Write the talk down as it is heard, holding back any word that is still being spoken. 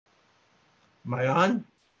Am I on?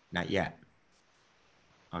 Not yet.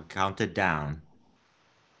 I'll count it down.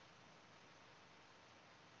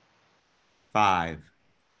 5,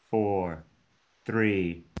 4,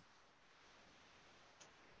 3,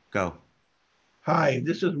 go. Hi,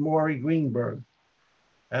 this is Maury Greenberg,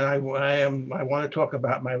 and I want to talk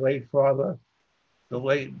about my late father,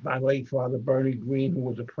 my late father Bernie Green, who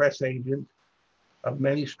was a press agent of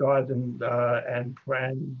many stars and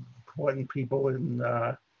important people in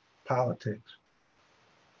politics.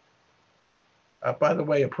 By the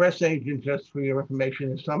way, a press agent, just for your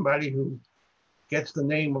information, is somebody who gets the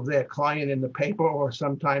name of their client in the paper, or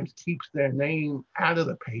sometimes keeps their name out of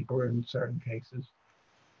the paper in certain cases,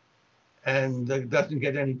 and doesn't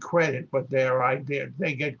get any credit, but their idea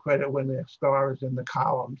they get credit when their star is in the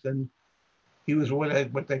columns. And he was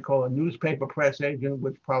what they call a newspaper press agent,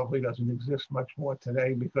 which probably doesn't exist much more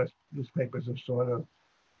today because newspapers are sort of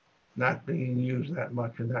not being used that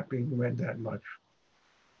much and not being read that much.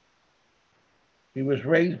 He was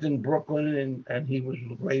raised in Brooklyn, and he was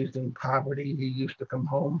raised in poverty. He used to come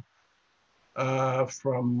home uh,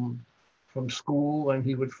 from from school, and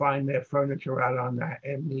he would find their furniture out on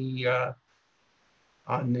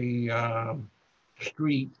the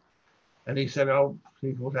street. And he said, "Oh,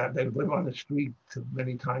 people that they live on the street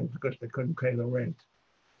many times because they couldn't pay the rent."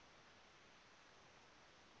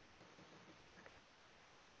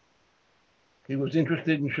 He was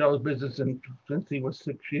interested in show business since he was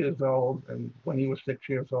 6 years old, and when he was 6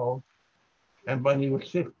 years old, and when he was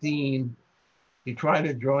 15, he tried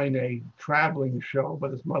to join a traveling show,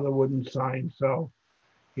 but his mother wouldn't sign, so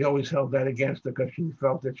he always held that against her because she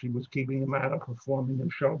felt that she was keeping him out of performing in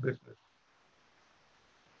show business.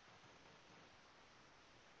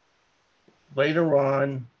 Later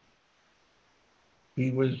on,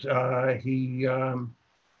 he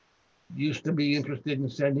used to be interested in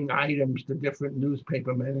sending items to different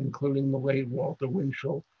newspapermen, including the late Walter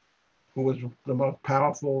Winchell, who was the most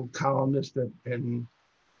powerful columnist in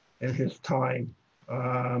his time.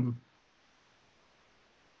 Um,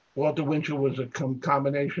 Walter Winchell was a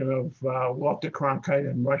combination of Walter Cronkite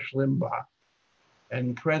and Rush Limbaugh,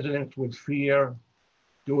 and presidents would fear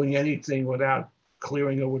doing anything without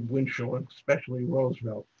clearing it with Winchell, especially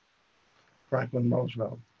Roosevelt, Franklin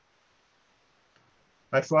Roosevelt.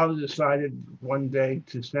 My father decided one day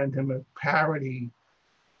to send him a parody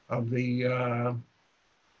of the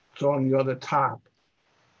song "You're the Top,"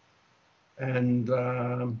 and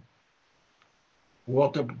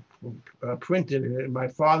Walter printed it. And my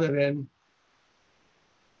father then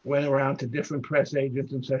went around to different press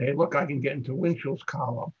agents and said, "Hey, look, I can get into Winchell's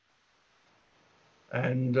column."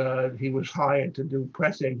 And he was hired to do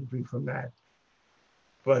press agency from that.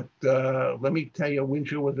 But let me tell you,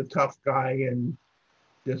 Winchell was a tough guy, and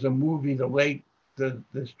there's a movie, the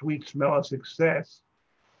Sweet Smell of Success,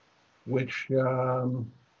 which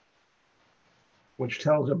which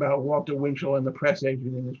tells about Walter Winchell and the press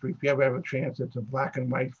agent industry. If you ever have a chance, it's a black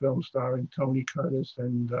and white film starring Tony Curtis,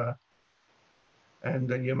 and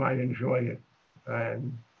you might enjoy it.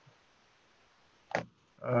 And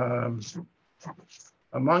um,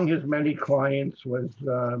 among his many clients was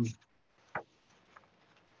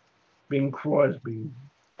Bing Crosby.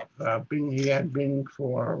 He had Bing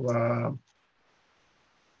for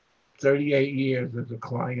 38 years as a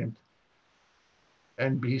client.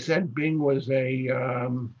 And he said Bing was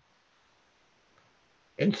in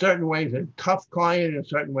certain ways, a tough client, in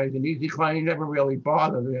certain ways, an easy client. He never really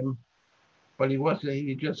bothered him, but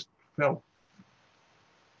he just felt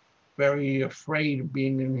very afraid of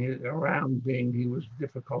being around Bing. He was a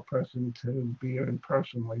difficult person to be in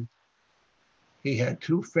personally. He had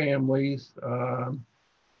two families,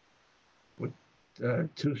 with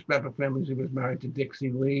two separate families. He was married to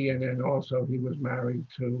Dixie Lee, and then also he was married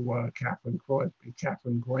to Catherine Crosby,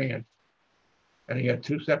 Catherine Grant. And he had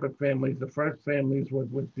two separate families. The first families was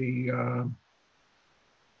with the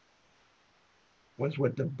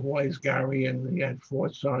boys, Gary, and he had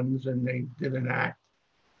four sons, and they did an act.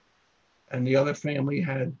 And the other family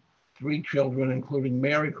had three children, including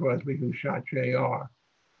Mary Crosby, who shot J.R.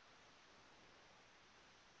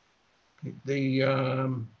 The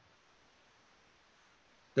um,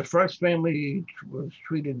 the first family was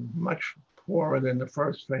treated much poorer than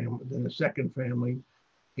the second family.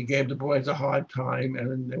 He gave the boys a hard time,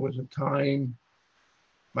 and there was a time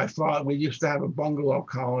we used to have a bungalow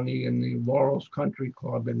colony in the Laurels Country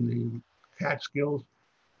Club in the Catskills,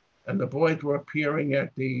 and the boys were appearing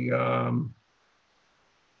at the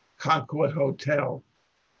Concord Hotel.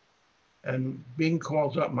 And Bing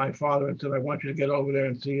calls up my father and said, "I want you to get over there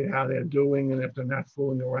and see how they're doing and if they're not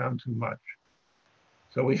fooling around too much."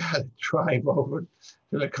 So we had to drive over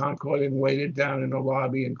to the Concord and waited down in the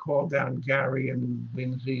lobby and called down Gary and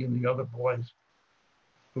Lindsay and the other boys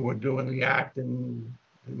who were doing the act. And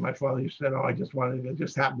my father said, "Oh, I just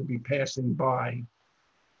happened to be passing by.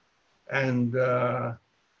 And I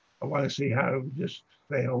want to see how, just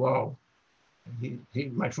say hello."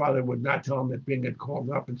 My father would not tell him that Bing had called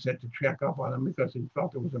up and said to check up on him because he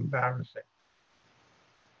felt it was embarrassing.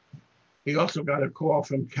 He also got a call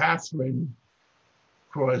from Catherine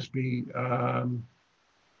Crosby,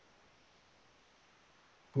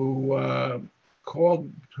 who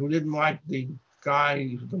called, who didn't like the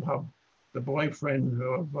guy, the boyfriend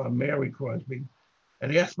of Maury Crosby,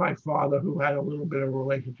 and asked my father, who had a little bit of a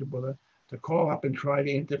relationship with her, to call up and try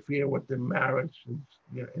to interfere with the marriage,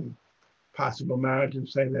 and possible marriage, and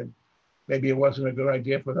say that maybe it wasn't a good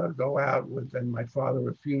idea for her to go out with. And my father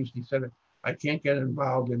refused. He said, "I can't get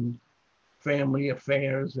involved in family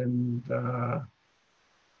affairs," and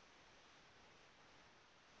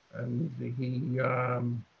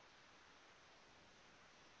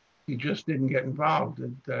he just didn't get involved.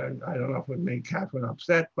 And I don't know if it made Catherine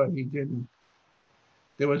upset, but he didn't.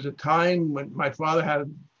 There was a time when my father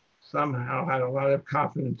somehow had a lot of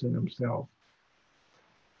confidence in himself.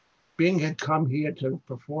 Bing had come here to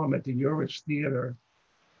perform at the Uris Theater,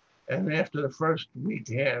 and after the first week,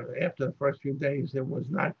 after the first few days, it was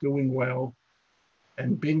not doing well.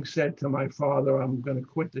 And Bing said to my father, "I'm going to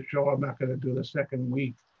quit the show. I'm not going to do the second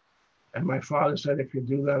week." And my father said, "If you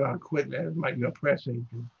do that, I'll quit as your press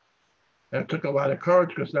agent." And it took a lot of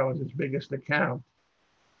courage because that was his biggest account.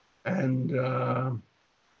 And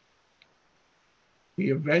he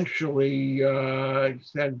eventually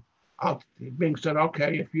said, Bing said,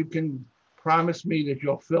 "Okay, if you can promise me that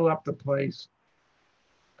you'll fill up the place,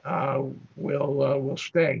 we'll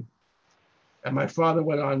stay." And my father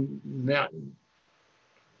went on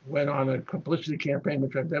a publicity campaign,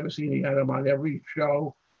 which I've never seen. He had him on every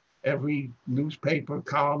show, every newspaper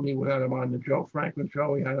column. He had him on the Joe Franklin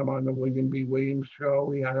show. He had him on the William B. Williams show.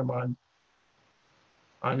 He had him on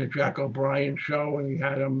the Jack O'Brien show, and he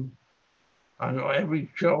had him on every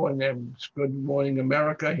show. And then Good Morning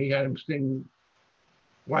America, he had him sing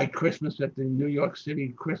White Christmas at the New York City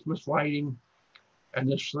Christmas lighting, and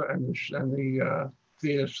the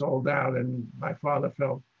theater sold out. And my father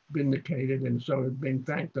felt vindicated, and so did Bing.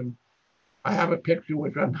 Thanked him. I have a picture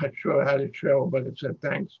which I'm not sure how to show, but it said,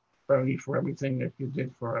 "Thanks, Bernie, for everything that you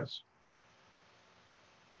did for us."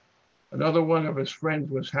 Another one of his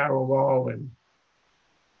friends was Harold Allen,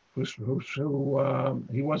 who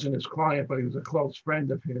he wasn't his client, but he was a close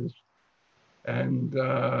friend of his. And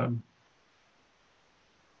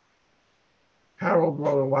Harold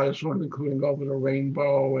wrote a lot of songs, including "Over the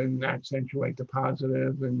Rainbow" and "Accentuate the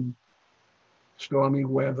Positive" and "Stormy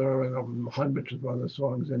Weather" and hundreds of other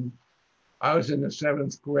songs. And I was in the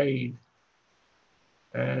 7th grade,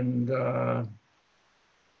 and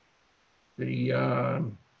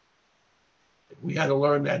we had to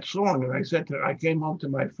learn that song. And I came home to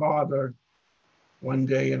my father one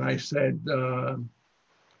day and I said,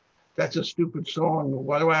 "That's a stupid song.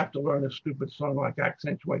 Why do I have to learn a stupid song like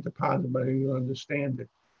Accentuate the Positive? I don't understand it."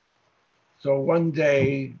 So one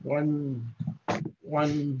day, one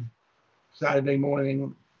Saturday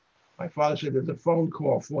morning, my father said, "There's a phone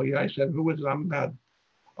call for you." I said, "Who is it?" I'm about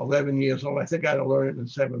 11 years old. I think I had to learn it in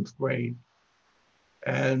 7th grade.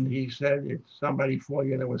 And he said, "It's somebody for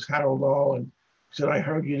you." And it was Harold All. And he said, "I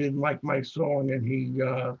heard you didn't like my song." And he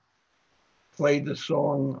played the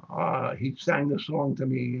song. He sang the song to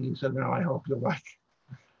me. And he said, "Now I hope you like it."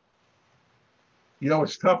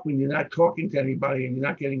 It's tough when you're not talking to anybody and you're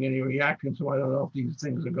not getting any reaction. So I don't know if these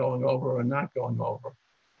things are going over or not going over.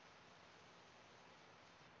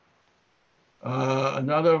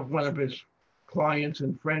 Another one of his clients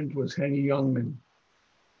and friends was Henny Youngman.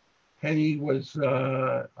 Henny was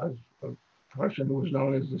a person who was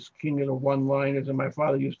known as the king of the one-liners, and my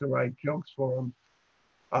father used to write jokes for him.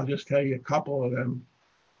 I'll just tell you a couple of them.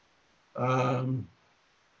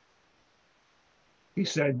 He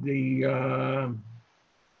said the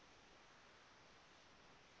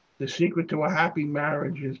secret to a happy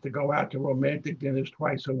marriage is to go out to romantic dinners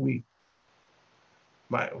twice a week.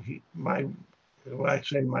 My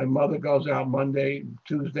mother goes out Monday,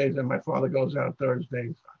 Tuesdays, and my father goes out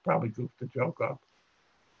Thursdays. I probably goofed the joke up.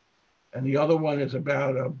 And the other one is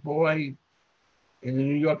about a boy in the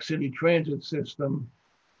New York City transit system.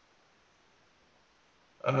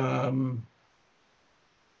 The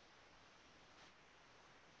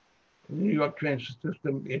New York transit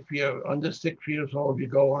system, if you're under 6 years old, you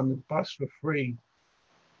go on the bus for free.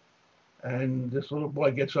 And this little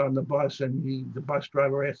boy gets on the bus, and the bus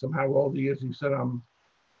driver asks him how old he is. He said, "I'm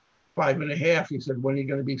 5.5. He said, when are you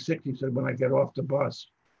going to be 6? He said, when I get off the bus.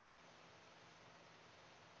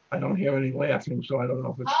 I don't hear any laughing, so I don't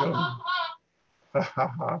know if it's good. Ha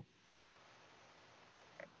ha ha.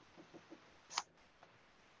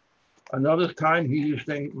 Another time he used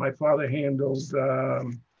to, my father handled a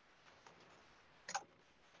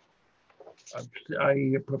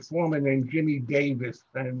performer named Jimmy Davis,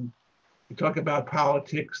 and we talk about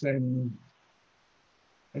politics and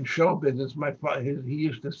show business. My father, he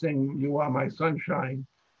used to sing "You Are My Sunshine,"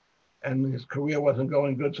 and his career wasn't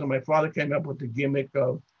going good. So my father came up with the gimmick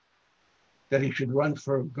of that he should run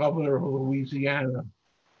for governor of Louisiana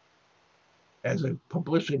as a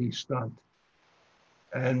publicity stunt,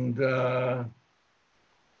 and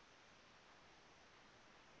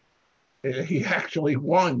he actually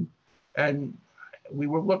won. And we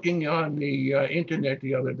were looking on the internet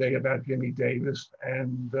the other day about Jimmy Davis,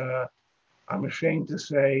 and I'm ashamed to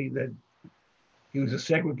say that he was a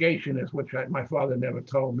segregationist, which my father never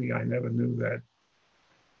told me. I never knew that.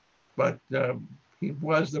 But he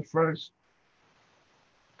was the first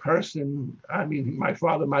person, I mean, my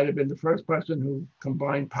father might have been the first person who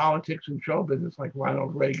combined politics and show business, like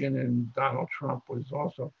Ronald Reagan and Donald Trump was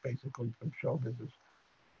also basically from show business.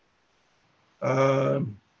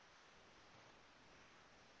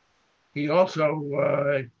 He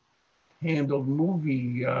also handled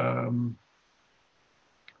movie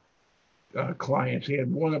clients. He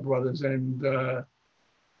had Warner Brothers, and there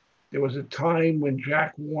was a time when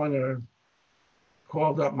Jack Warner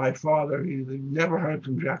called up my father. He never heard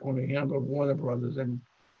from Jack when he handled Warner Brothers, and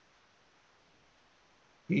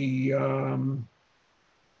he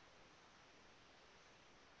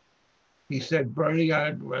said, Bernie,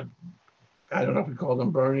 I don't know if he called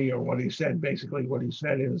him Bernie or what he said. Basically, what he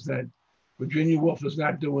said is that Virginia Woolf is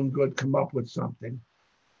not doing good. Come up with something.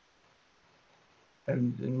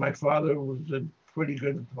 And my father was pretty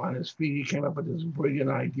good on his feet. He came up with this brilliant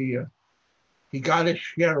idea. He got a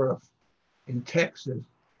sheriff in Texas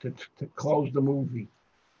to close the movie.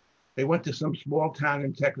 They went to some small town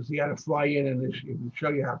in Texas. He had to fly in and show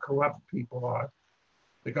you how corrupt people are.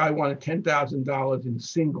 The guy wanted $10,000 in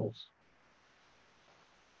singles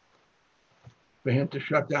for him to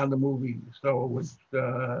shut down the movie. So it was,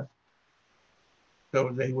 so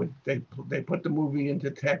they put the movie into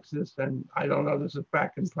Texas, and I don't know, this is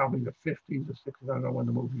back in probably the 50s or 60s, I don't know when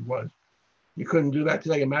the movie was. You couldn't do that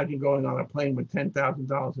today. Imagine going on a plane with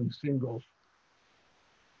 $10,000 in singles.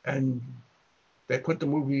 And they put the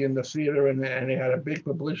movie in the theater, and they had a big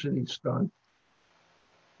publicity stunt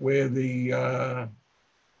where the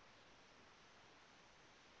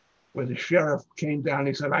sheriff came down.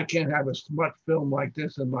 He said, "I can't have a smut film like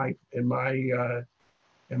this in my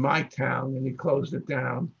town," and he closed it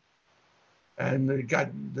down. And they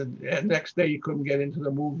got the next day you couldn't get into the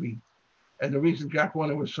movie. And the reason Jack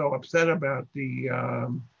Warner was so upset about the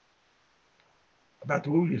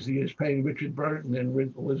movie is he was paying Richard Burton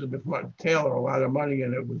and Elizabeth Taylor a lot of money,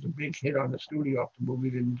 and it was a big hit on the studio. The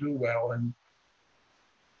movie didn't do well, and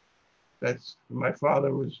that's, my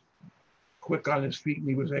father was quick on his feet and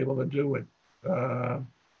he was able to do it.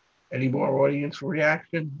 Any more audience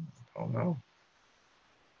reaction? Oh no.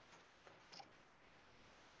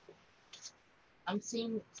 I'm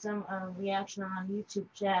seeing some reaction on YouTube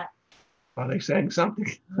chat. Are they saying something?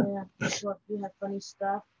 Yeah, what, you have funny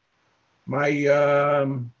stuff. My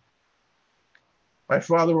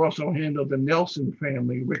father also handled the Nelson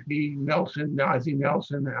family, Ricky Nelson, Ozzie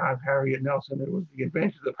Nelson, Harriet Nelson. It was the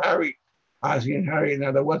adventures of Harry, Ozzie and Harriet.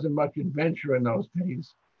 Now, there wasn't much adventure in those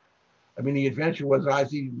days. I mean, the adventure was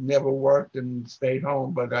Ozzie never worked and stayed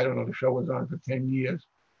home, but I don't know, the show was on for 10 years.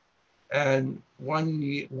 And my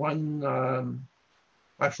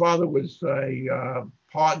father was a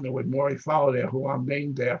partner with Maury Greenberg, who I'm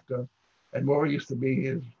named after. And Maury used to be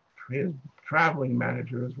his traveling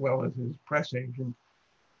manager as well as his press agent.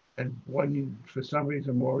 And for some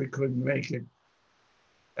reason, Maury couldn't make it.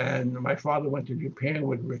 And my father went to Japan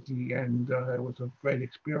with Ricky, and it was a great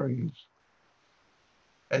experience.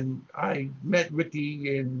 And I met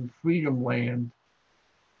Ricky in Freedom Land,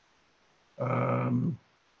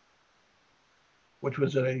 which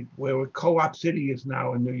was where Co-op City is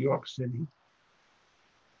now in New York City.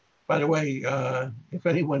 By the way, if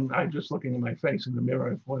anyone, I'm just looking at my face in the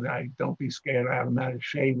mirror, don't be scared. I haven't had a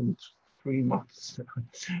shave in 3 months.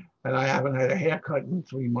 And I haven't had a haircut in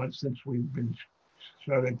 3 months since we've been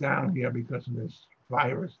shut it down here because of this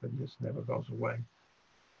virus that just never goes away.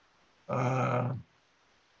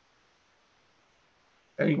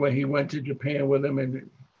 Anyway, he went to Japan with him, and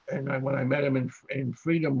when I met him in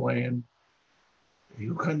Freedom Land,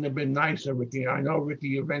 you couldn't have been nicer, Ricky. I know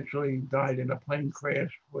Ricky eventually died in a plane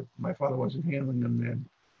crash, but my father wasn't handling him then.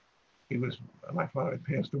 My father had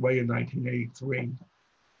passed away in 1983.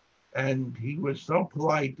 And he was so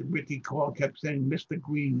polite that Ricky Call kept saying, Mr.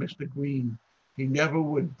 Green, Mr. Green. He never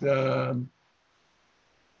would,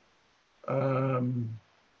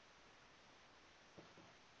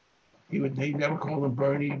 he never called him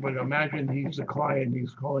Bernie, but imagine he's a client,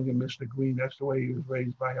 he's calling him Mr. Green. That's the way he was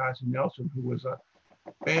raised by Ozzie Nelson, who was a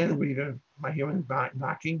band leader. Am I hearing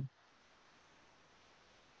knocking?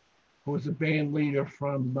 Who was a band leader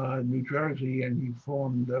from New Jersey, and he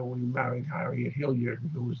formed, we married Harriet Hilliard,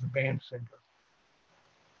 who was the band singer.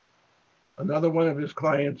 Another one of his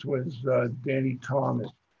clients was Danny Thomas.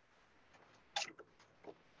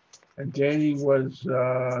 And Danny was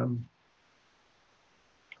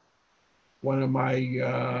one of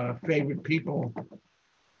my favorite people.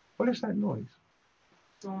 What is that noise?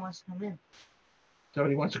 Someone wants to come in.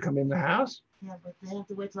 Somebody wants to come in the house? Yeah, but they have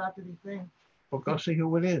to wait till after the thing. Well, go see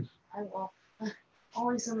who it is. I will.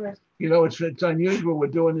 Always somewhere. You know, it's unusual. We're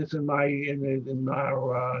doing this in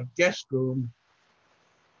our guest room,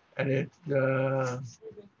 and it's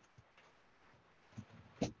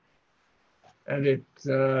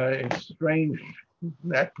strange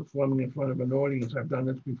not performing in front of an audience. I've done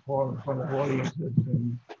this before in front of audiences.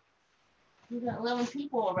 And You got 11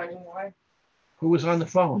 people already, Maury. who was on the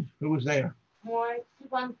phone? Who was there? Maury,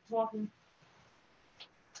 keep on talking.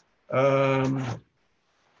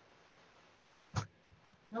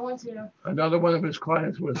 No one's here. Another one of his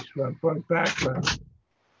clients was Burt Bacharach.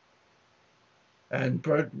 And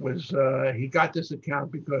Burt was, he got this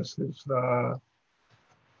account because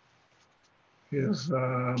he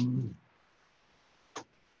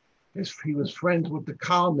was friends with the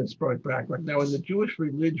columnist Burt Bacharach. Now, in the Jewish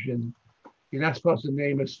religion, you're not supposed to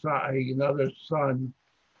name another son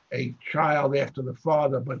a child after the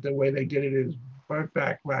father, but the way they did it is Burt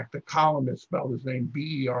Bacharach, the columnist, spelled his name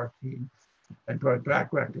B-E-R-T, and Burt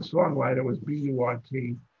Bacharach, the songwriter, was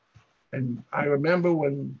B-U-R-T. And I remember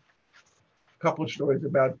when a couple of stories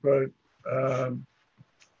about Burt.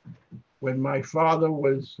 When my father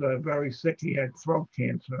was very sick, he had throat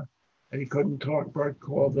cancer, and he couldn't talk. Burt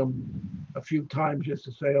called him a few times just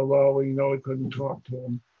to say hello. He couldn't talk to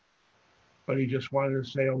him, but he just wanted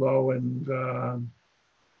to say hello and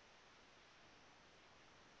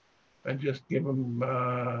just give him,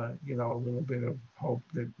 a little bit of hope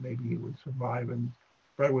that maybe he would survive. And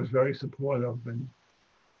Burt was very supportive, and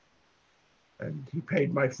he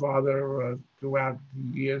paid my father throughout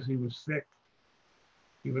the years he was sick,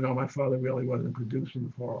 even though my father really wasn't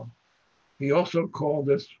producing for him. He also called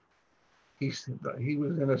us, he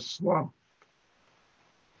was in a slump.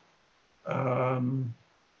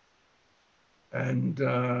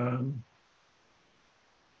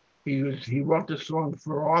 He wrote the song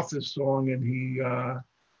for Arthur's song, and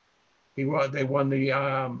they won the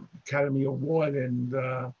Academy Award, and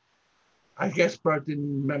I guess Burt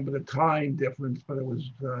didn't remember the time difference, but it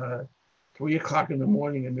was 3 o'clock in the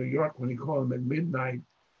morning in New York when he called him at midnight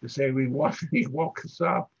to say he woke us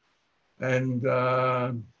up. And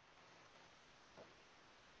I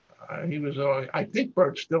think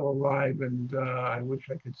Burt's still alive, and I wish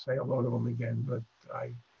I could say hello to him again, but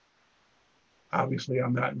obviously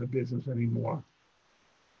I'm not in the business anymore.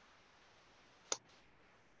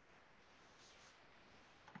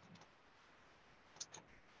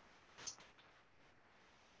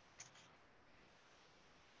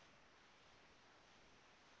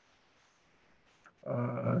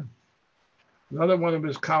 Another one of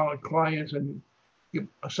his clients, and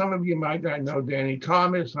some of you might not know Danny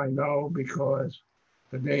Thomas. I know because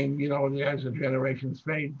the name, as the generations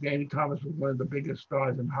fade, Danny Thomas was one of the biggest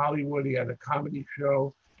stars in Hollywood. He had a comedy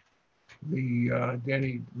show, the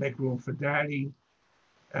Danny Make Room for Daddy,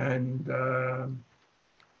 and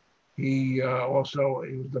he was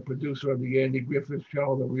the producer of the Andy Griffith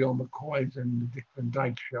Show, the Real McCoys, and the Dick Van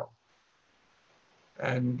Dyke Show.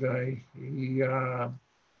 And he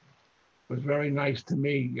was very nice to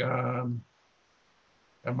me and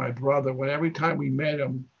my brother. Every time we met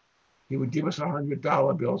him, he would give us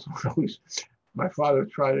 $100 bills. My father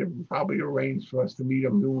tried to probably arrange for us to meet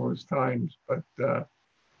him numerous times, but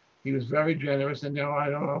he was very generous. And now I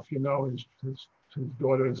don't know if you know, his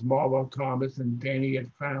daughter is Marlo Thomas, and Danny had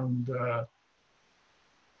found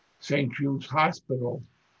St. Jude's Hospital,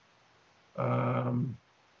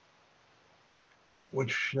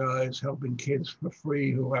 which is helping kids for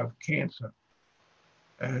free who have cancer.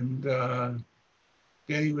 And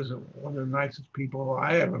Danny was one of the nicest people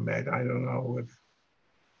I ever met. I don't know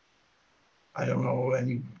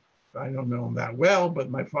him that well, but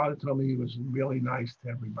my father told me he was really nice to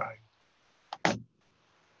everybody.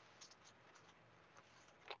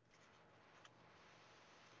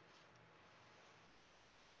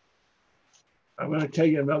 I'm going to tell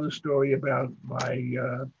you another story about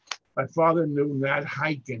my father knew Nat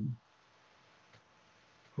Hiken,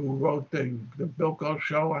 who wrote the Bilko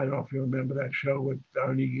Show. I don't know if you remember that show with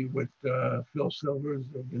Phil Silvers,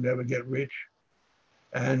 You Never Get Rich.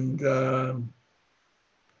 And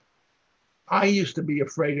I used to be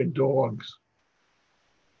afraid of dogs.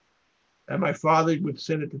 And my father would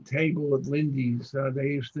sit at the table at Lindy's. They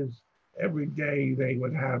used to, every day they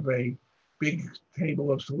would have a big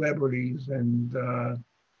table of celebrities, and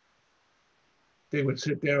they would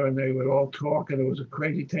sit there and they would all talk, and it was a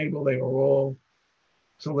crazy table. They were all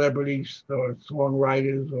celebrities or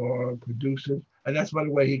songwriters or producers. And that's, by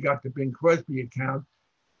the way, he got the Bing Crosby account.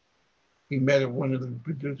 He met one of the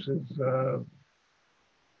producers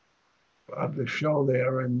of the show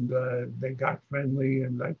there, and they got friendly,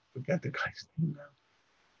 and I forget the guy's name now.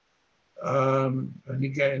 And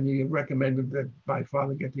he recommended that my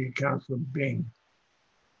father get the accounts from Bing.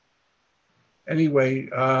 Anyway,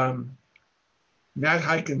 Nat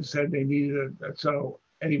Hiken said they needed it. So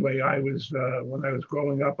anyway, I was when I was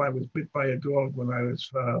growing up, I was bit by a dog when I was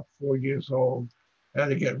 4 years old. I had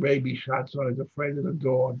to get rabies shots, so I was afraid of the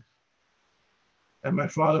dog. And my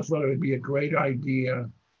father thought it would be a great idea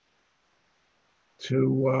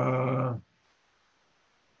to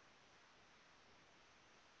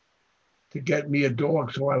get me a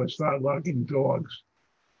dog, so I would start liking dogs.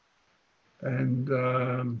 And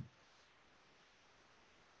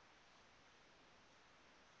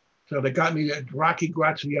so they got me that Rocky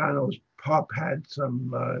Graziano's pup had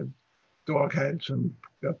some, dog had some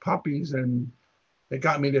puppies, and they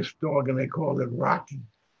got me this dog and they called it Rocky.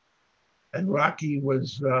 And Rocky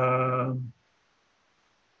was a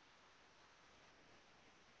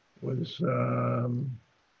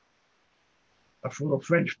little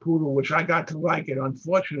French poodle, which I got to like it.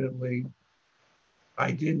 Unfortunately,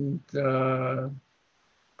 I didn't, I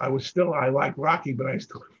like Rocky, but I was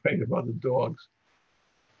still afraid of other dogs.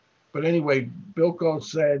 But anyway, Bilko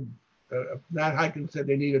said, Nat Hiken said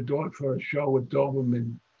they need a dog for a show with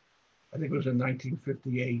Doberman. I think it was in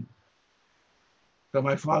 1958. So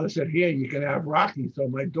my father said, here, you can have Rocky. So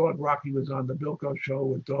my dog Rocky was on the Bilko show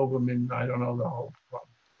with Doberman. I don't know the whole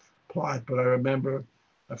plot, but I remember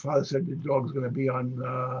my father said the dog's going to be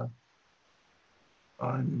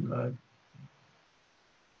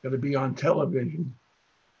on television.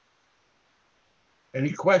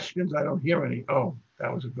 Any questions? I don't hear any. Oh,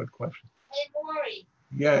 that was a good question. Hey, Maury,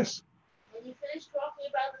 Yes. when you finish talking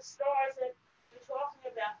about the stars that you're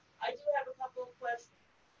talking about, I do have a couple of questions.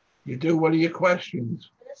 You do? What are your questions?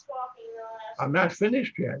 Finish talking, and I'll ask I'm not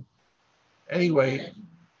finished yet. Anyway,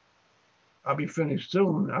 I'll be finished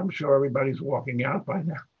soon. I'm sure everybody's walking out by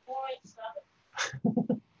now. Maury, stop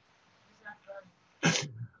it. It's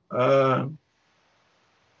not funny.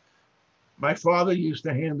 My father used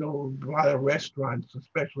to handle a lot of restaurants,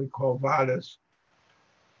 especially Colvadas.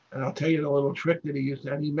 And I'll tell you the little trick that he used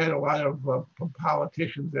to, and he met a lot of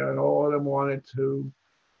politicians there, and all of them wanted to.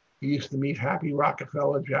 He used to meet Happy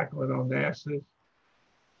Rockefeller, Jacqueline Onassis.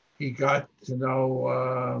 He got to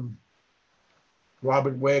know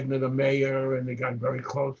Robert Wagner, the mayor, and they got very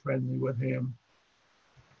close, friendly with him.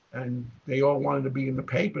 And they all wanted to be in the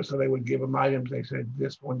paper, so they would give him items. They said,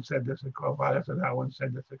 this one said this at Colvadas, and that one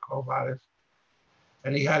said this at Colvadas.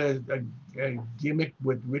 And he had a gimmick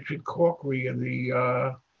with Richard Corkery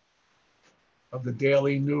of the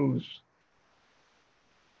Daily News.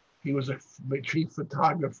 He was a chief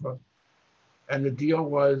photographer. And the deal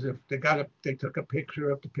was, if they took a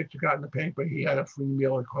picture, if the picture got in the paper, he had a free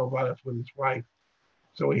meal at Colvadas with his wife.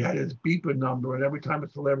 So he had his beeper number, and every time a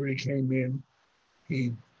celebrity came in,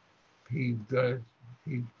 he'd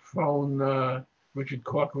phone Richard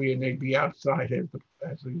Corkery, and they'd be outside as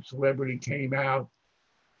the celebrity came out,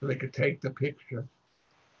 so they could take the picture.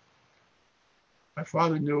 My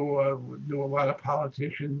father knew a lot of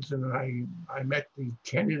politicians, and I met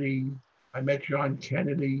John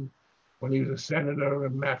Kennedy when he was a senator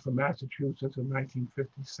from Massachusetts in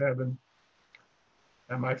 1957.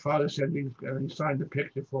 And my father said he signed the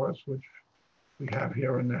picture for us, which we have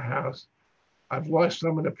here in the house. I've lost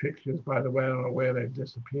some of the pictures, by the way. I don't know where they've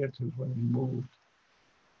disappeared to when we moved.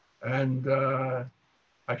 And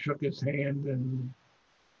I shook his hand, and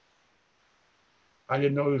I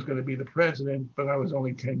didn't know he was going to be the president, but I was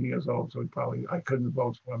only 10 years old, so I couldn't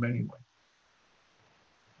vote for him anyway.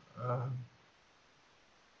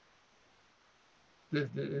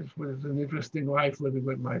 It was an interesting life living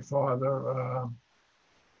with my father.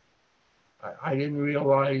 I didn't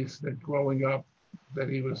realize that growing up that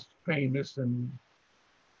he was famous, and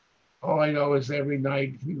all I know is every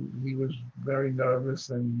night he was very nervous,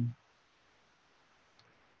 and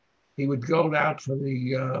he would go out for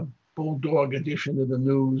the bulldog edition of the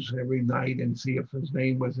news every night and see if his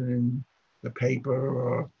name wasn't in the paper,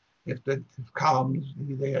 or if the columns,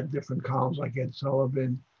 they had different columns like Ed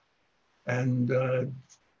Sullivan and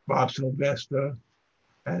Bob Sylvester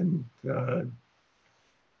and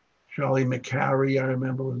Charlie McCary, I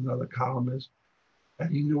remember, was another columnist.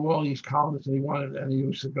 And he knew all these columnists, and he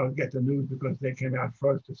used to go get the news because they came out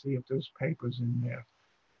first to see if there was papers in there.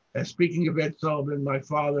 And speaking of Ed Sullivan, my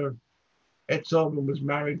father, Ed Sullivan, was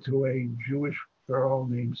married to a Jewish girl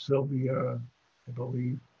named Sylvia, I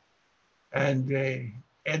believe. And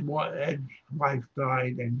Ed's wife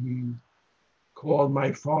died, and he called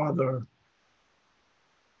my father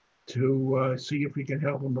to see if we can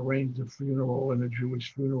help him arrange the funeral and a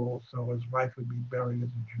Jewish funeral, so his wife would be buried as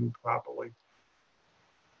a Jew properly.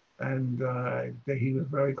 And he was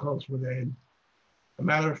very close with Ed. A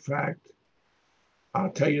matter of fact,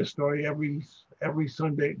 I'll tell you a story every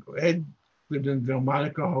Sunday. Ed lived in the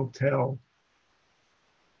Delmonica Hotel,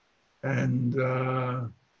 and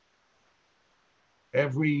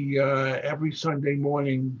every Sunday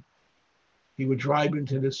morning he would drive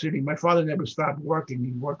into the city. My father never stopped working.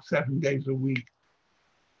 He worked 7 days a week,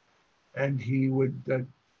 and he would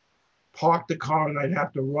park the car, and I'd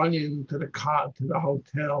have to run into the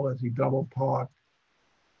hotel as he double parked,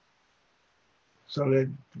 so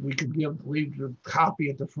that we could leave the copy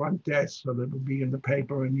at the front desk so that it would be in the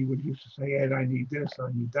paper. And he would used to say, Ed, I need this, I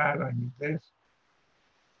need that, I need this.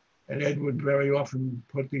 And Ed would very often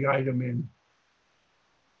put the item in.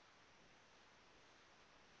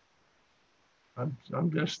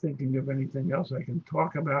 I'm just thinking of anything else I can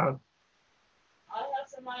talk about. I have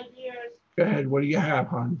some ideas. Go ahead, what do you have,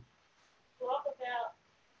 hon? Talk about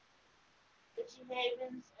the G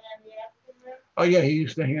Havens and the African Room. Oh yeah, he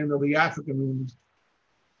used to handle the African Room,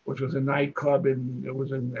 which was a nightclub, and it was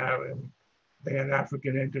they had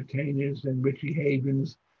African entertainers, and Richie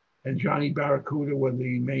Havens and Johnny Barracuda were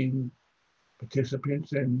the main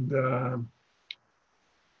participants. And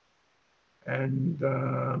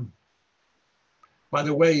by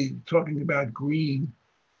the way, talking about Green,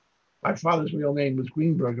 my father's real name was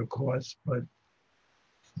Greenberg, of course, but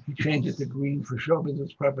he changed it to Green for show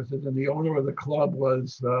business purposes. And the owner of the club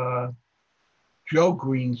was Joe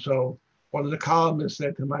Green. So one of the columnists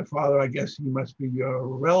said to my father, I guess he must be your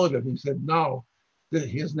relative. He said, no,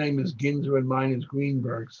 his name is Ginzer and mine is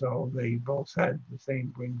Greenberg. So they both had the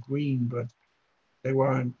same Green, but they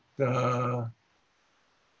weren't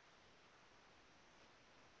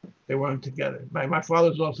together. My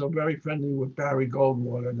father's also very friendly with Barry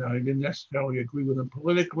Goldwater. Now, he didn't necessarily agree with him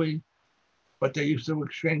politically, but they used to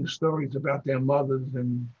exchange stories about their mothers.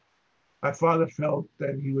 And my father felt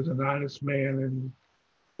that he was an honest man, and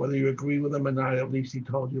whether you agree with him or not, at least he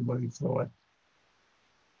told you what he thought.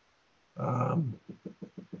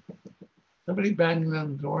 Somebody banging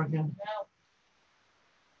on the door again? No.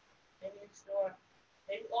 Maybe it's door.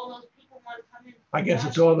 Maybe all those people want to come in. I guess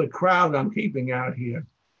it's all the crowd I'm keeping out here.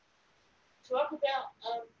 Talk about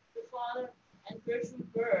the father and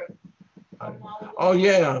Gertrude Berg. Oh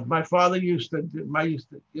yeah, my father used to,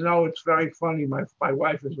 you know, it's very funny. My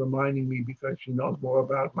wife is reminding me because she knows more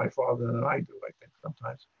about my father than I do, I think,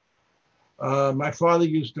 sometimes. My father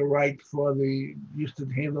used to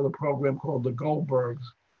handle a program called The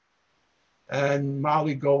Goldbergs. And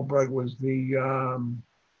Molly Goldberg was the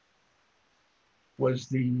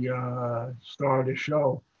star of the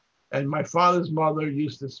show. And my father's mother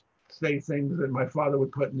used to say things that my father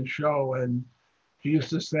would put in the show. And she used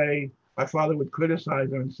to say, my father would criticize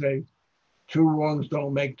her and say, 2 wrongs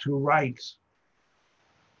don't make 2 rights.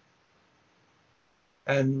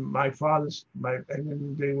 And and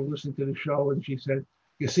then they were listening to the show, and she said,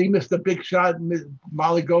 you see, Mr. Big Shot,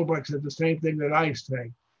 Molly Goldberg said the same thing that I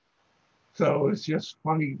say. So it's just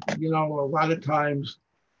funny, you know, a lot of times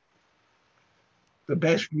the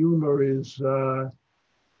best humor is real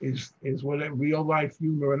life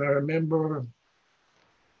humor. And I remember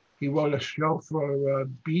he wrote a show for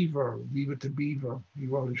Beaver to Beaver. He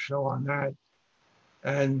wrote a show on that.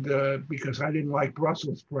 And because I didn't like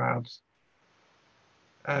Brussels sprouts,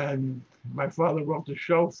 and my father wrote the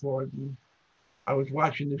show for it. And I was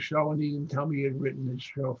watching the show, and he didn't tell me he had written this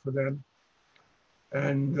show for them.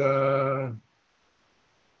 And the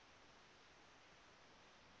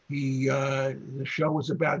show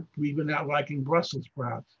was about Beaver not liking Brussels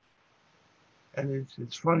sprouts. And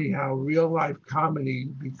it's funny how real life comedy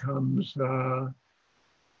becomes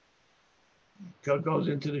goes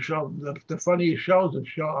into the show. The funniest shows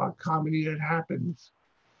are comedy that happens.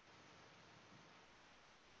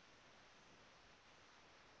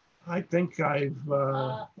 I think I've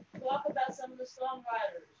talk about some of the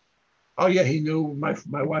songwriters. Oh yeah, he knew, my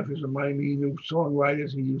wife was reminding me, he knew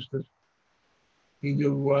songwriters. He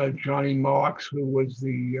knew Johnny Marks, who was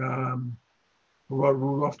who wrote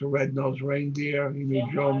Rudolph the Red-Nosed Reindeer. He knew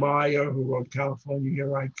Joe Meyer, who wrote California,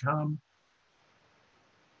 Here I Come.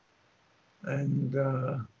 And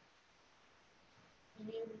He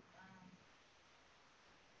knew,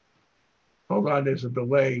 hold on, there's a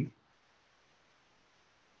delay.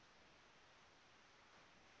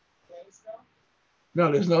 Blaisdell.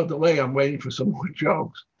 No, there's no delay. I'm waiting for some more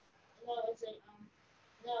jokes. No, it's a,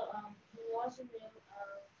 he also knew,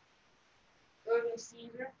 Irving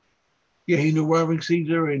Caesar. Yeah, he knew Irving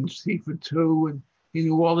Caesar and Seaford too, and he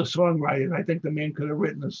knew all the songwriters. I think the man could have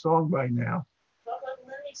written a song by now. Talk about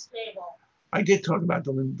Lindy's Table. I did talk about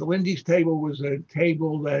the Lindy's table was a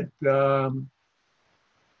table that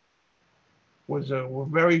was a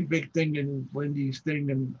very big thing in Lindy's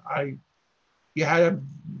thing, and you had to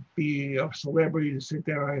be a celebrity to sit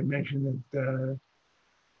there. I mentioned that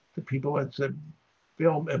the people that said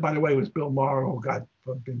Bill, by the way, it was Bill Morrow who got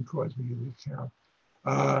Bing Crosby in his house.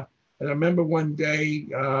 And I remember one day,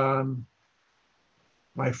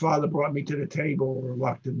 my father brought me to the table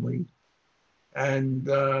reluctantly, and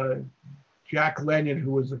Jack Leonard,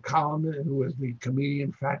 who was the columnist, who was the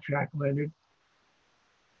comedian, Fat Jack Leonard,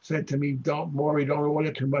 said to me, Maury, don't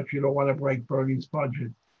order too much. You don't want to break Bernie's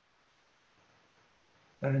budget.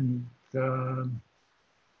 And it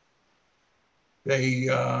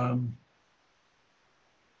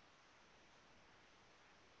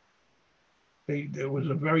was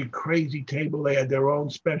a very crazy table. They had their own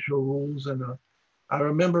special rules. And I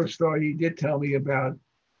remember a story he did tell me about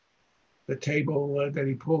the table that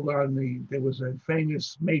he pulled on. There was a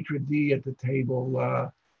famous maitre d' at the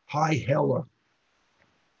table, High Heller.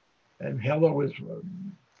 And Heller was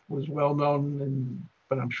well known,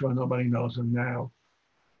 but I'm sure nobody knows him now.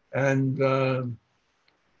 And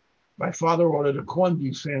my father ordered a corned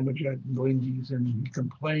beef sandwich at Lindy's, and he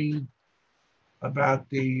complained about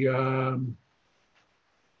the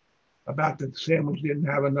sandwich didn't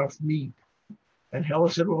have enough meat. And Heller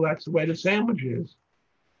said, well, that's the way the sandwich is.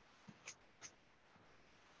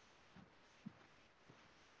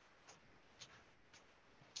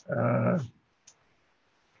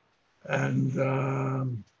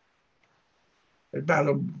 About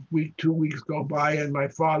a week, 2 weeks go by, and my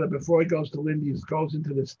father, before he goes to Lindy's, goes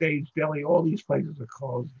into the Stage Deli. All these places are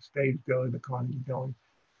closed, the Stage Deli, the Carnegie Deli.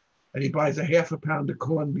 And he buys a half a pound of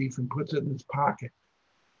corned beef and puts it in his pocket.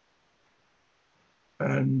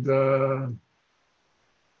 And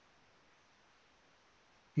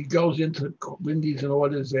he goes into Lindy's and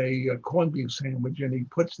orders a corned beef sandwich, and he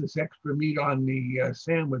puts this extra meat on the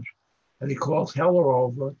sandwich, and he calls Heller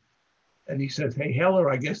over, and he says, hey,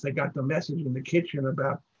 Heller, I guess they got the message in the kitchen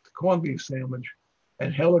about the corned beef sandwich.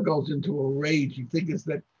 And Heller goes into a rage. He thinks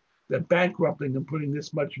that they're bankrupting and putting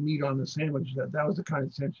this much meat on the sandwich. That was the kind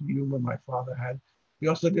of sense of humor my father had. He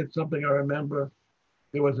also did something I remember.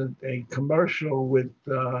 There was a commercial with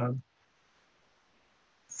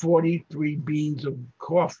 43 beans of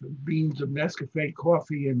Nescafe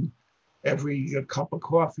coffee in every cup of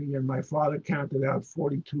coffee. And my father counted out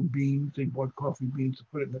 42 beans. He bought coffee beans to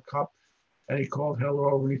put it in the cup. And he called Heller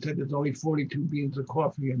over and he said, there's only 42 beans of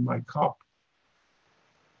coffee in my cup.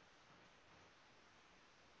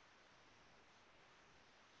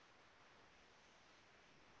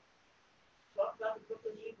 Talk about the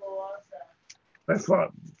Brooklyn Eagle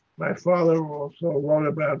also. My father also wrote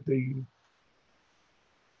about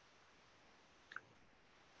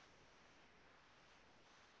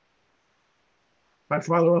my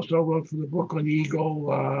father also wrote for the Brooklyn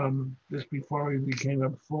Eagle, just before he became a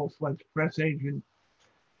full-fledged press agent.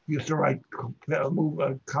 He used to write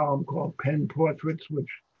a column called Pen Portraits, which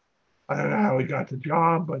I don't know how he got the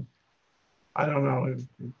job, but I don't know.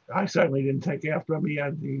 I certainly didn't take after him. He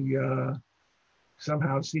had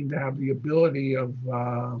somehow seemed to have the ability of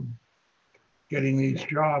getting these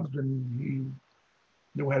jobs, and he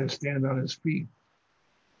knew how to stand on his feet.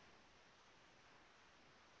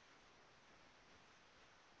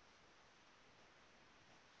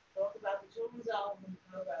 Talk about the children's album,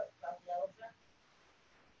 about the elephant.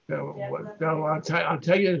 So I'll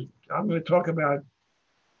tell you, I'm going to talk about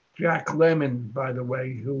Jack Lemmon, by the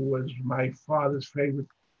way, who was my father's favorite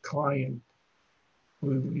client,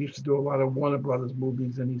 who used to do a lot of Warner Brothers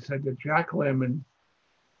movies. And he said that Jack Lemmon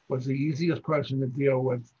was the easiest person to deal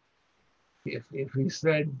with. If he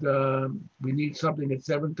said, we need something at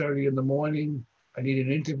 7:30 in the morning, I need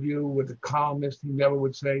an interview with a columnist, he never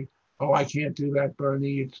would say, oh, I can't do that,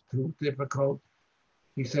 Bernie, it's too difficult.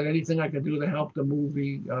 He said anything I could do to help the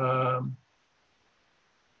movie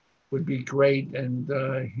would be great. And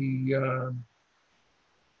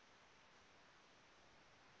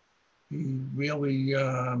he really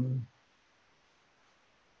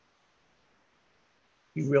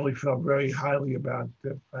felt very highly about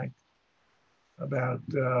the fact about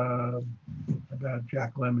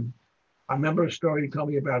Jack Lemmon. I remember a story he told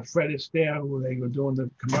me about Fred Astaire, where they were doing the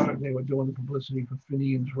publicity for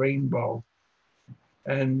Finian's Rainbow,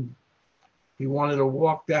 and he wanted to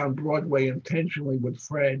walk down Broadway intentionally with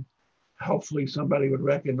Fred. Hopefully somebody would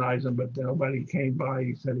recognize him, but nobody came by.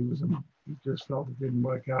 He said he just felt it didn't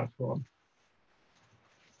work out for him.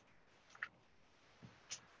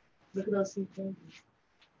 Look at those two things.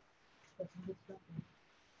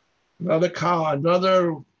 Another client,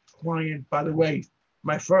 by the way,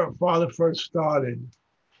 my father first started.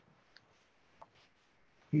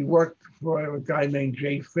 He worked for a guy named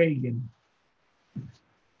Jay Fagan,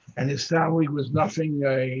 and his salary was nothing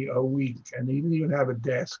a week, and he didn't even have a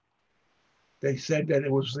desk. They said that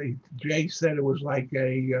Jay said it was like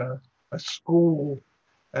a school,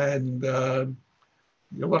 and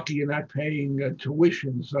you're lucky you're not paying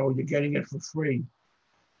tuition, so you're getting it for free.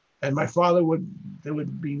 And my father there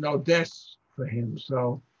would be no desks for him.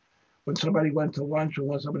 So when somebody went to lunch or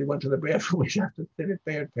when somebody went to the bathroom, we had to sit at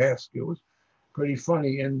their desk. It was pretty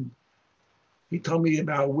funny. And he told me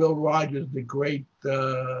about Will Rogers, the great,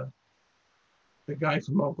 the guy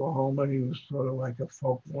from Oklahoma. He was sort of like a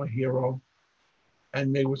folklore hero.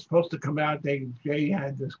 And they were supposed to come out. Jay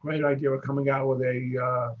had this great idea of coming out with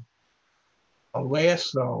a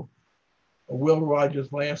lasso, a Will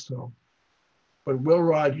Rogers lasso. But Will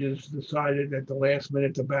Rogers decided at the last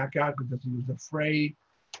minute to back out because he was afraid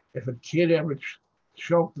if a kid ever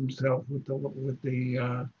choked himself with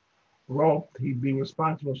the rope, he'd be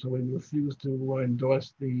responsible. So he refused to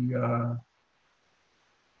endorse the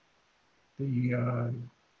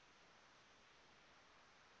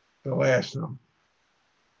lasso.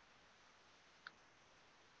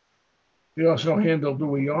 He also handled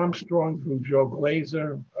Louis Armstrong through Joe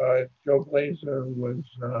Glazer. Joe Glazer was.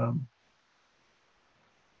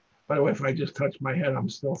 By the way, if I just touch my head, I'm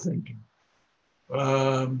still thinking.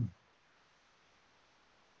 Joe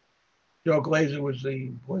Glazer was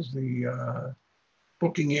the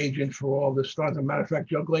booking agent for all the stars. As a matter of fact,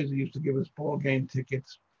 Joe Glazer used to give us ball game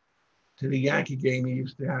tickets to the Yankee game. He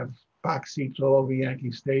used to have box seats all over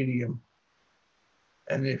Yankee Stadium.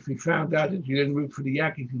 And if he found out that you didn't root for the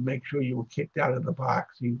Yankees, he'd make sure you were kicked out of the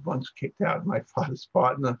box. He once kicked out my father's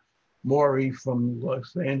partner, Maury, from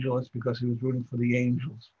Los Angeles because he was rooting for the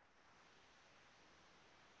Angels.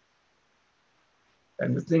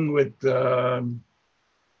 And the thing with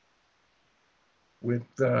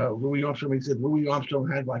Louis Armstrong, he said Louis Armstrong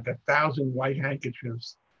had like 1,000 white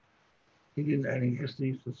handkerchiefs. He didn't, and he just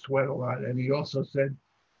used to sweat a lot. And he also said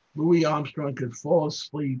Louis Armstrong could fall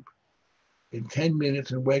asleep in 10 minutes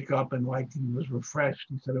and wake up and like he was refreshed.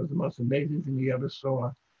 He said it was the most amazing thing he ever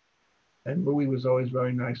saw. And Louis was always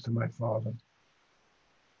very nice to my father.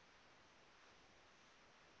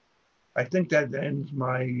 I think that ends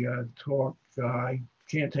my talk. I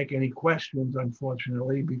can't take any questions,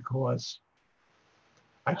 unfortunately, because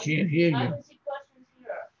I can't hear you. I can see questions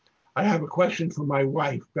here. I have a question for my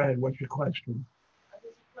wife. Go ahead, what's your question? I can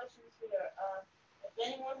see questions here.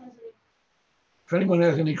 If anyone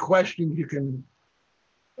has any questions, you can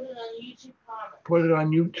put it on YouTube comments. Put it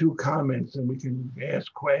on YouTube comments and we can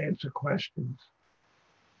answer questions.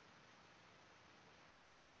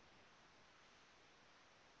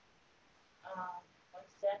 One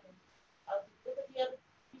second. Look at the other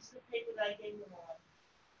piece of paper that I gave you on.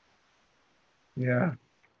 Yeah.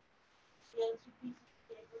 The other two pieces of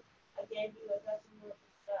paper I gave you, I got some more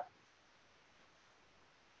stuff.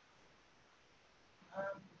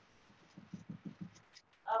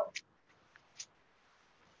 Oh.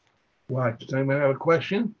 What? Does anyone have a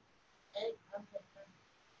question?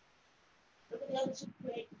 Look at the other two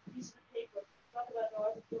pieces of paper. Talk about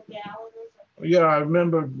Arthur Gallon or something. Yeah, I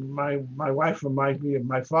remember my wife reminds me of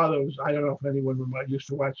my father. I don't know if anyone used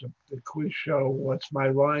to watch the quiz show, What's My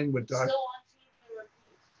Line, with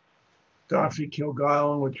Darcy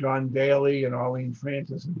Kilgallen with John Daly and Arlene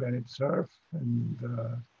Francis and Bennett Cerf. And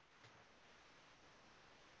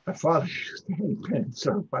my father used to hate Bennett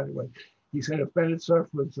Cerf, by the way. He said if Bennett Cerf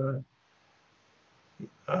was a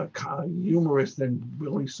humorist, then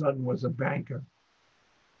Willie Sutton was a banker.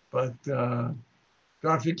 But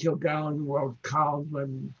Darcy Kilgallen wrote columns.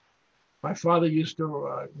 And my father used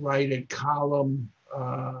to write a column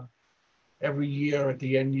every year at the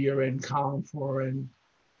year-end column for her. And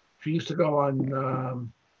she used to go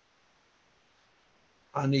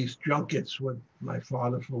on these junkets with my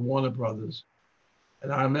father for Warner Brothers.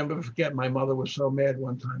 And I remember my mother was so mad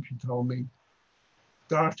one time, she told me,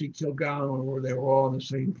 Darcy Kilgallen, they were all on the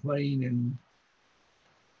same plane, and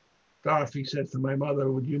Dorothy said to my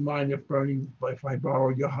mother, would you mind if I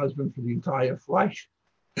borrowed your husband for the entire flight?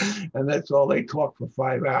 And that's all they talked for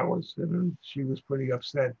 5 hours. And then she was pretty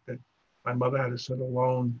upset that my mother had to sit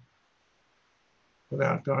alone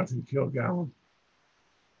without Dorothy Kilgallen.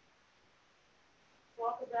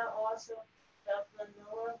 Talk about also about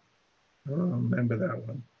Lenore, I don't remember that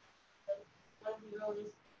one. when we wrote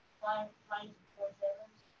his flying towards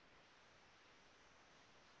heavens.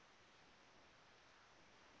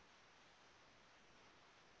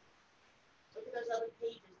 Look at those other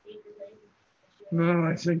pages, No,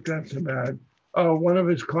 I think that's about. Oh, one of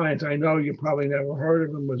his clients, I know you probably never heard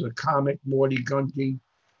of him, was a comic, Morty Gunty.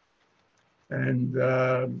 And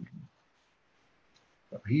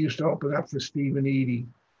he used to open up for Steve and Edie.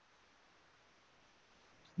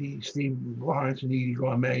 Steve Lawrence and Edie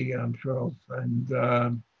Gourmet, I'm sure.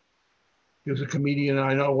 And he was a comedian.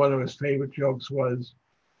 I know one of his favorite jokes was,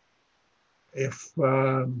 if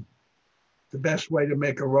the best way to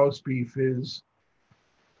make a roast beef is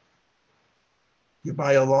you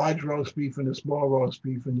buy a large roast beef and a small roast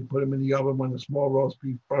beef and you put them in the oven. When the small roast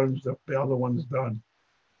beef burns, the other one's done.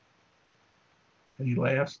 And he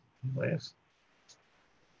laughs. He laughs.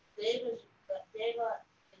 Dave is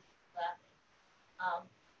laughing.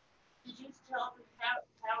 Did you tell the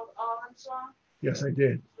Harold Arlen song? Yes, I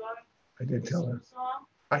did. Story? I did tell her. The song?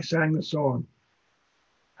 I sang the song.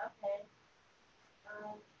 Okay.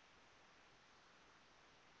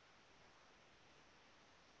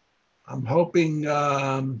 I'm hoping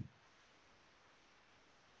Some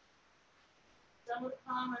of the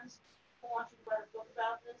comments want you to write a book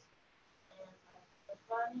about this, and it's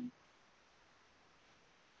funny.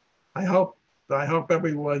 I hope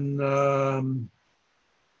everyone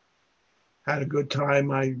had a good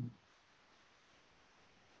time.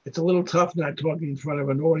 It's a little tough not talking in front of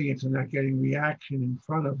an audience and not getting reaction in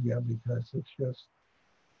front of you, because it's just,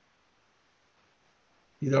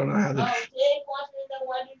 you don't know how to. Dave wants me to know,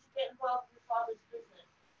 why did you get involved in your father's business?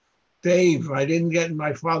 Dave, I didn't get in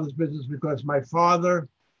my father's business because my father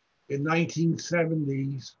in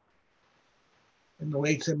 1970s, in the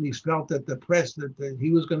late 70s, felt that the press, that he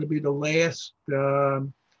was going to be the last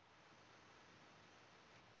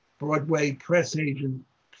Broadway press agent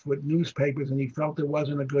with newspapers, and he felt it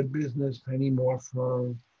wasn't a good business anymore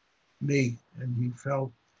for me. And he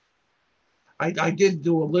felt, I did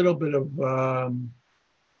do a little bit of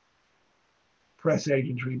press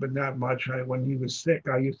agentry, but not much. When he was sick,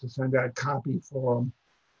 I used to send out copy for him,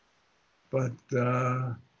 but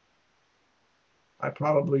I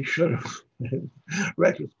probably should have, in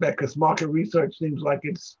retrospect, because market research seems like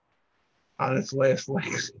it's on its last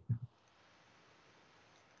legs.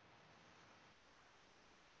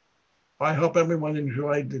 I hope everyone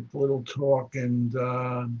enjoyed the little talk, and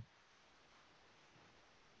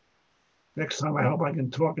next time I hope I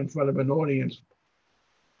can talk in front of an audience,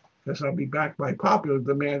 because I'll be back by popular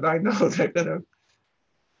demand. I know they're gonna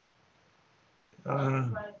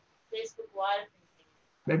Facebook Live.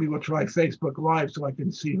 maybe we'll try Facebook Live so I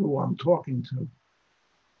can see who I'm talking to.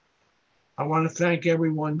 I want to thank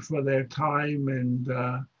everyone for their time,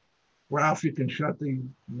 and Ralph, you can shut the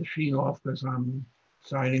machine off because I'm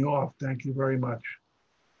signing off. Thank you very much.